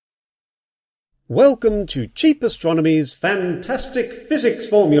Welcome to Cheap Astronomy's fantastic physics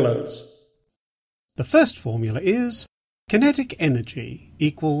formulas. The first formula is kinetic energy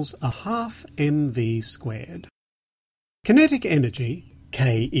equals a half mv squared. Kinetic energy,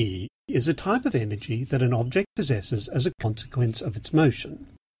 Ke, is a type of energy that an object possesses as a consequence of its motion.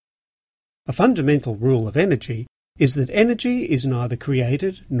 A fundamental rule of energy is that energy is neither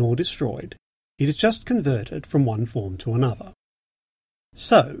created nor destroyed. It is just converted from one form to another.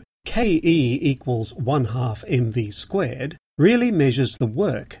 So, Ke equals 1/2 mv squared really measures the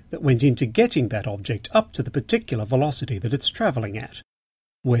work that went into getting that object up to the particular velocity that it's travelling at,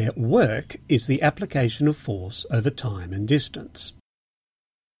 where work is the application of force over time and distance.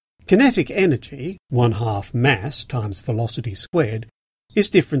 Kinetic energy, 1/2 mass times velocity squared, is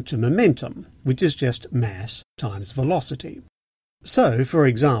different to momentum, which is just mass times velocity. So, for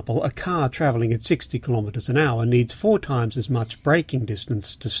example, a car travelling at 60 km an hour needs 4 times as much braking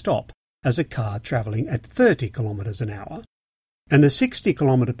distance to stop as a car travelling at 30 km an hour. And the 60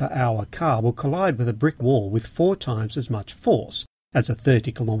 km per hour car will collide with a brick wall with 4 times as much force as a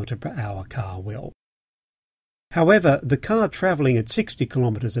 30 km per hour car will. However, the car travelling at 60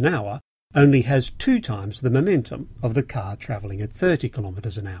 km an hour only has 2 times the momentum of the car travelling at 30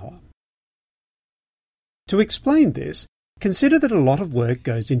 km an hour. To explain this, consider that a lot of work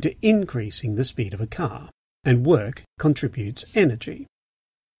goes into increasing the speed of a car, and work contributes energy.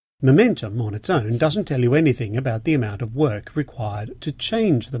 Momentum on its own doesn't tell you anything about the amount of work required to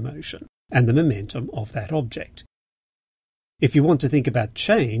change the motion and the momentum of that object. If you want to think about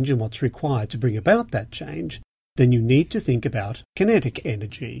change and what's required to bring about that change, then you need to think about kinetic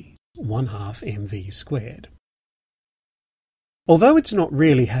energy, 1/2 mv squared. Although it's not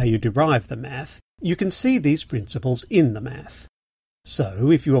really how you derive the math, you can see these principles in the math. So,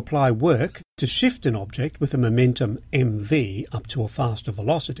 if you apply work to shift an object with a momentum mv up to a faster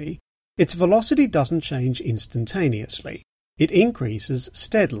velocity, its velocity doesn't change instantaneously. It increases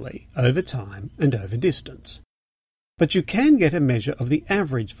steadily over time and over distance. But you can get a measure of the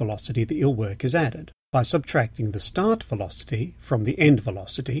average velocity that your work has added by subtracting the start velocity from the end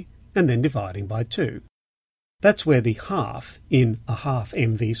velocity and then dividing by 2. That's where the half in a 1/2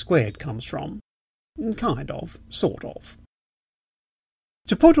 mv squared comes from. Kind of, sort of.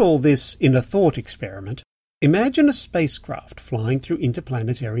 To put all this in a thought experiment, imagine a spacecraft flying through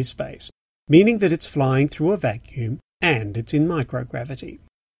interplanetary space, meaning that it's flying through a vacuum and it's in microgravity.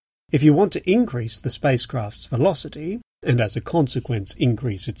 If you want to increase the spacecraft's velocity, and as a consequence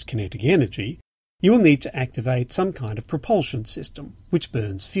increase its kinetic energy, you will need to activate some kind of propulsion system, which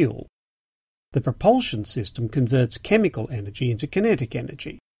burns fuel. The propulsion system converts chemical energy into kinetic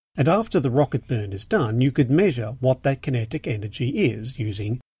energy, and after the rocket burn is done, you could measure what that kinetic energy is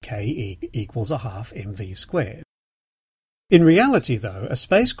using Ke equals a 1/2 mv squared. In reality, though, a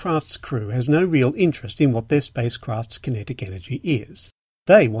spacecraft's crew has no real interest in what their spacecraft's kinetic energy is.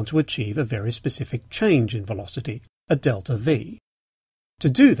 They want to achieve a very specific change in velocity, a delta V. To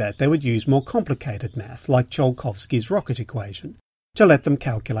do that, they would use more complicated math, like Tsiolkovsky's rocket equation, to let them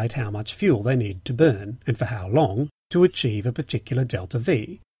calculate how much fuel they need to burn, and for how long, to achieve a particular delta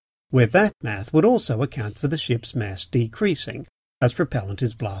V, where that math would also account for the ship's mass decreasing as propellant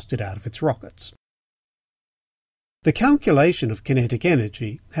is blasted out of its rockets. The calculation of kinetic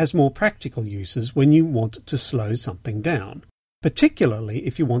energy has more practical uses when you want to slow something down, particularly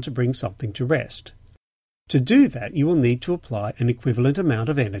if you want to bring something to rest. To do that, you will need to apply an equivalent amount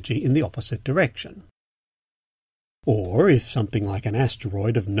of energy in the opposite direction. Or, if something like an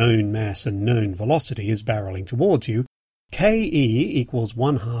asteroid of known mass and known velocity is barrelling towards you, Ke equals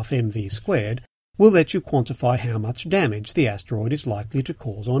 1/2 mv squared will let you quantify how much damage the asteroid is likely to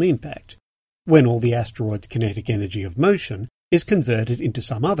cause on impact, when all the asteroid's kinetic energy of motion is converted into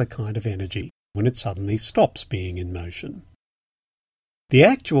some other kind of energy when it suddenly stops being in motion. The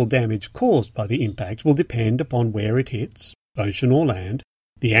actual damage caused by the impact will depend upon where it hits, ocean or land,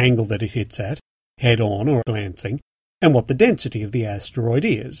 the angle that it hits at, head-on or glancing, and what the density of the asteroid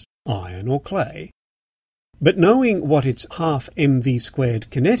is, iron or clay. But knowing what its 1/2 mv squared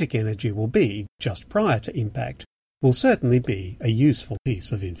kinetic energy will be just prior to impact will certainly be a useful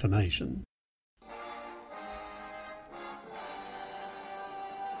piece of information.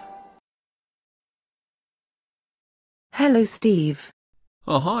 Hello, Steve.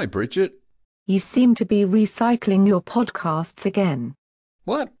 Oh, hi, Bridget. You seem to be recycling your podcasts again.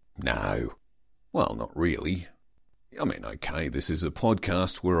 What? No. Well, not really. I mean, okay, this is a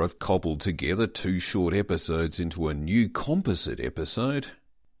podcast where I've cobbled together 2 short episodes into a new composite episode.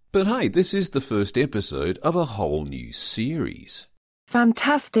 But hey, this is the first episode of a whole new series.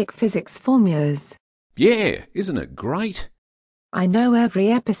 Fantastic physics formulas. Yeah, isn't it great? I know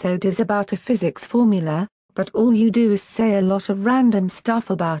every episode is about a physics formula, but all you do is say a lot of random stuff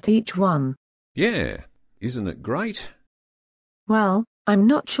about each one. Yeah, isn't it great? Well, I'm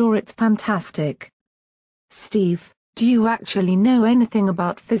not sure it's fantastic. Steve, do you actually know anything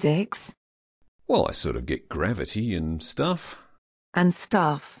about physics? Well, I sort of get gravity and stuff. And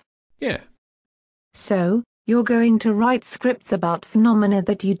stuff. Yeah. So, you're going to write scripts about phenomena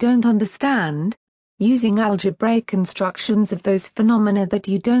that you don't understand, using algebraic constructions of those phenomena that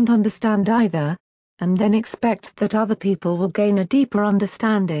you don't understand either, and then expect that other people will gain a deeper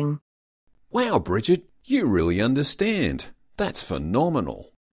understanding. Wow, Bridget, you really understand. That's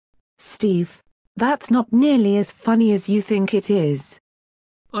phenomenal. Steve, that's not nearly as funny as you think it is.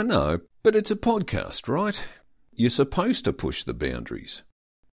 I know, but it's a podcast, right? You're supposed to push the boundaries.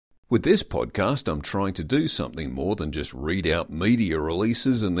 With this podcast, I'm trying to do something more than just read out media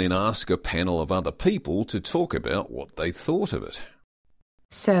releases and then ask a panel of other people to talk about what they thought of it.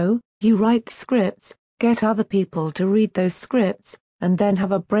 So, you write scripts, get other people to read those scripts, and then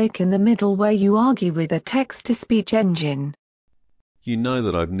have a break in the middle where you argue with a text-to-speech engine. You know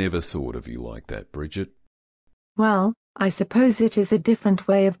that I've never thought of you like that, Bridget. Well, I suppose it is a different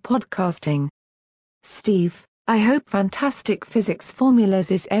way of podcasting. Steve, I hope Fantastic Physics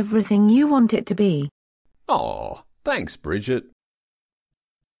Formulas is everything you want it to be. Aw, thanks, Bridget.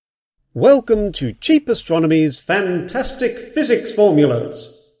 Welcome to Cheap Astronomy's Fantastic Physics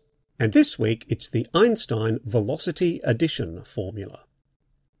Formulas. And this week it's the Einstein velocity addition formula.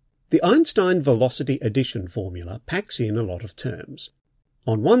 The Einstein velocity addition formula packs in a lot of terms.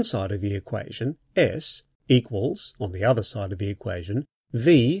 On one side of the equation, S equals, on the other side of the equation,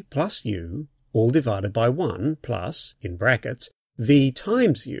 V plus U, all divided by 1 plus, in brackets, V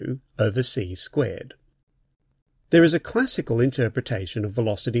times U over C squared. There is a classical interpretation of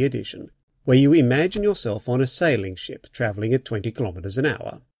velocity addition, where you imagine yourself on a sailing ship travelling at 20 kilometres an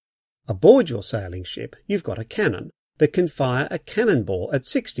hour. Aboard your sailing ship, you've got a cannon that can fire a cannonball at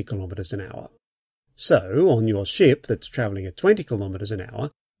 60 kilometres an hour. So, on your ship that's travelling at 20 kilometres an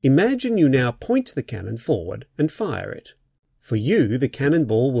hour, imagine you now point the cannon forward and fire it. For you, the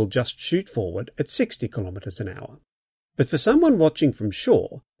cannonball will just shoot forward at 60 kilometres an hour. But for someone watching from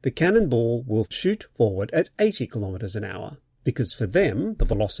shore, the cannonball will shoot forward at 80 kilometres an hour, because for them, the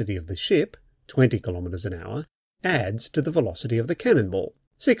velocity of the ship, 20 kilometres an hour, adds to the velocity of the cannonball,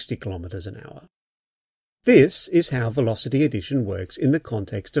 60 kilometres an hour. This is how velocity addition works in the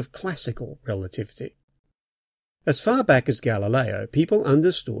context of classical relativity. As far back as Galileo, people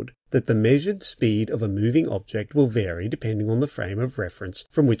understood that the measured speed of a moving object will vary depending on the frame of reference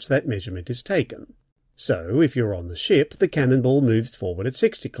from which that measurement is taken. So, if you're on the ship, the cannonball moves forward at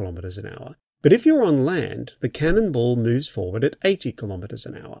 60 kilometres an hour. But if you're on land, the cannonball moves forward at 80 kilometres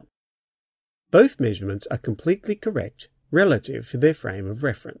an hour. Both measurements are completely correct relative to their frame of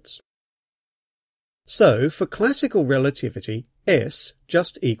reference. So, for classical relativity, S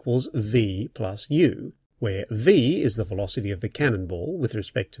just equals V plus U, where V is the velocity of the cannonball with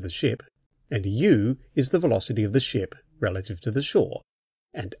respect to the ship, and U is the velocity of the ship relative to the shore,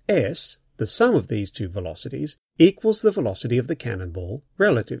 and S, the sum of these two velocities, equals the velocity of the cannonball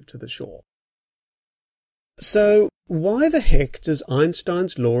relative to the shore. So, why the heck does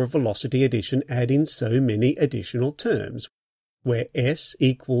Einstein's law of velocity addition add in so many additional terms, where S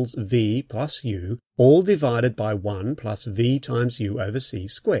equals V plus U, all divided by 1 plus V times U over C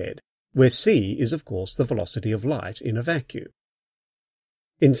squared, where C is of course the velocity of light in a vacuum?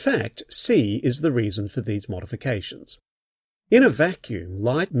 In fact, C is the reason for these modifications. In a vacuum,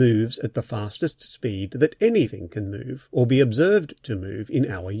 light moves at the fastest speed that anything can move or be observed to move in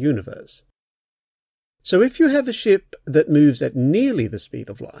our universe. So if you have a ship that moves at nearly the speed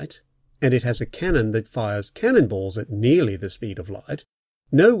of light, and it has a cannon that fires cannonballs at nearly the speed of light,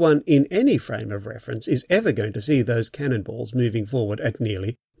 no one in any frame of reference is ever going to see those cannonballs moving forward at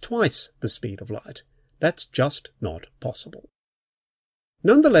nearly twice the speed of light. That's just not possible.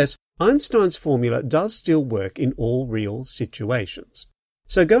 Nonetheless, Einstein's formula does still work in all real situations.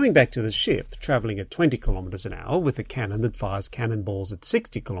 So going back to the ship travelling at 20 kilometres an hour with a cannon that fires cannonballs at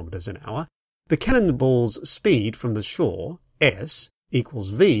 60 kilometres an hour, the cannonball's speed from the shore, S, equals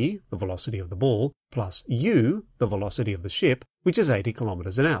V, the velocity of the ball, plus U, the velocity of the ship, which is 80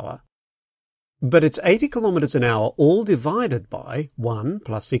 kilometres an hour. But it's 80 kilometres an hour all divided by 1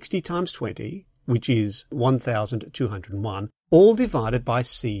 plus 60 times 20, which is 1,201, all divided by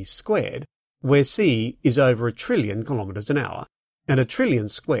C squared, where C is over 1 trillion kilometres an hour, and 1 trillion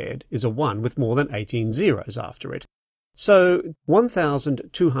squared is a 1 with more than 18 zeros after it. So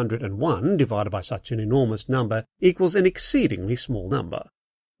 1,201 divided by such an enormous number equals an exceedingly small number.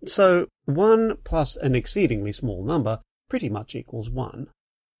 So 1 plus an exceedingly small number pretty much equals 1.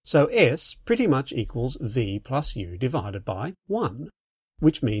 So S pretty much equals v plus u divided by 1,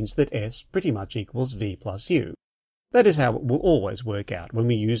 which means that S pretty much equals v plus u. That is how it will always work out when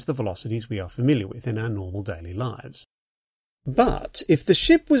we use the velocities we are familiar with in our normal daily lives. But if the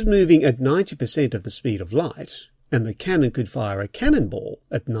ship was moving at 90% of the speed of light, and the cannon could fire a cannonball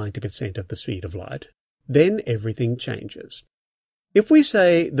at 90% of the speed of light, then everything changes. If we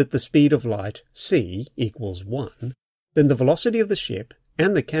say that the speed of light c equals 1, then the velocity of the ship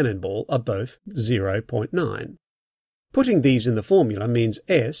and the cannonball are both 0.9. Putting these in the formula means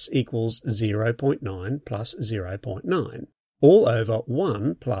S equals 0.9 plus 0.9, all over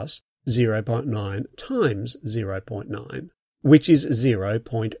 1 plus 0.9 times 0.9, which is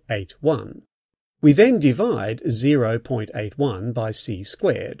 0.81. We then divide 0.81 by c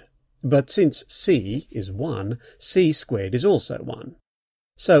squared, but since c is 1, c squared is also 1.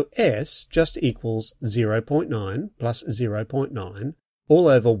 So S just equals 0.9 plus 0.9, all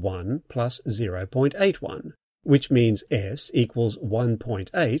over 1 plus 0.81, which means S equals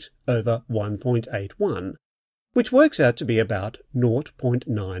 1.8 over 1.81, which works out to be about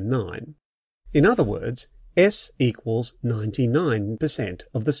 0.99. In other words, S equals 99%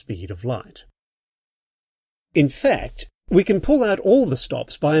 of the speed of light. In fact, we can pull out all the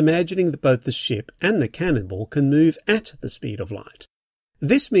stops by imagining that both the ship and the cannonball can move at the speed of light.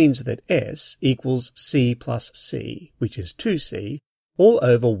 This means that S equals c plus c, which is 2c, all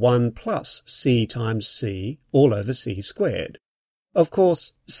over 1 plus c times c, all over c squared. Of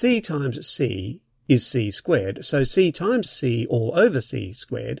course, c times c is c squared, so c times c all over c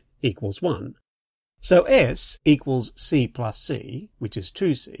squared equals 1. So S equals c plus c, which is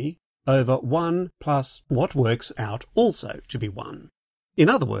 2c, over 1 plus what works out also to be 1. In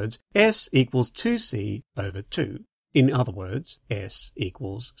other words, S equals 2c over 2. In other words, S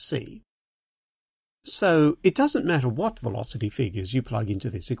equals c. So it doesn't matter what velocity figures you plug into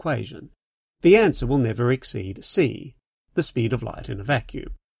this equation. The answer will never exceed c, the speed of light in a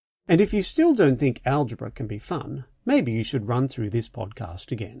vacuum. And if you still don't think algebra can be fun, maybe you should run through this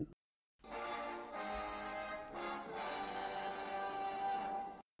podcast again.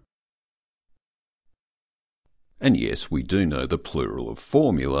 And yes, we do know the plural of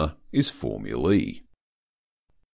formula is formulae.